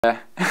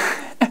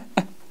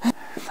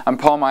I'm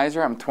Paul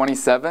Miser, I'm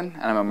 27,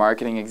 and I'm a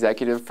marketing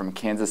executive from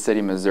Kansas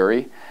City,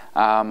 Missouri.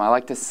 I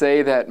like to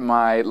say that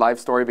my life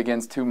story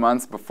begins 2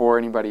 months before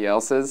anybody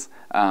else's.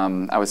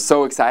 I was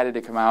so excited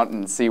to come out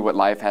and see what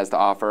life has to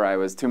offer. I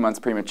was 2 months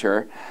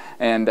premature,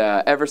 and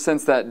ever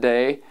since that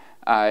day,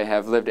 I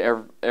have lived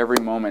every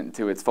moment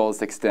to its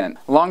fullest extent.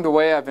 Along the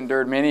way, I've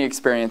endured many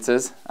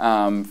experiences,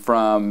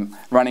 from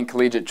running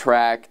collegiate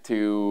track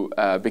to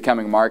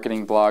becoming a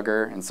marketing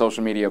blogger and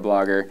social media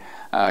blogger,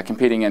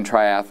 competing in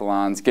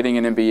triathlons, getting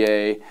an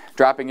MBA,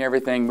 dropping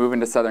everything,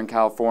 moving to Southern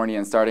California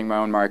and starting my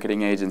own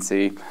marketing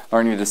agency,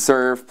 learning to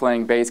surf,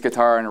 playing bass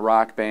guitar in a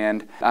rock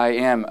band. I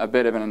am a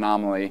bit of an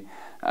anomaly.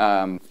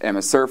 I'm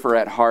a surfer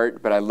at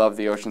heart, but I love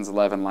the Ocean's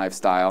 11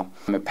 lifestyle.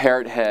 I'm a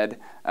parrot head,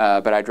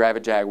 but I drive a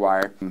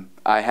Jaguar.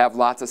 I have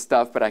lots of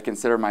stuff, but I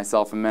consider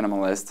myself a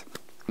minimalist.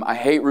 I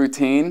hate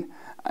routine,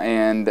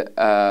 and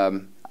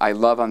I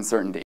love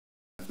uncertainty.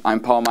 I'm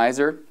Paul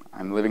Miser.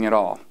 I'm living it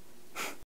all.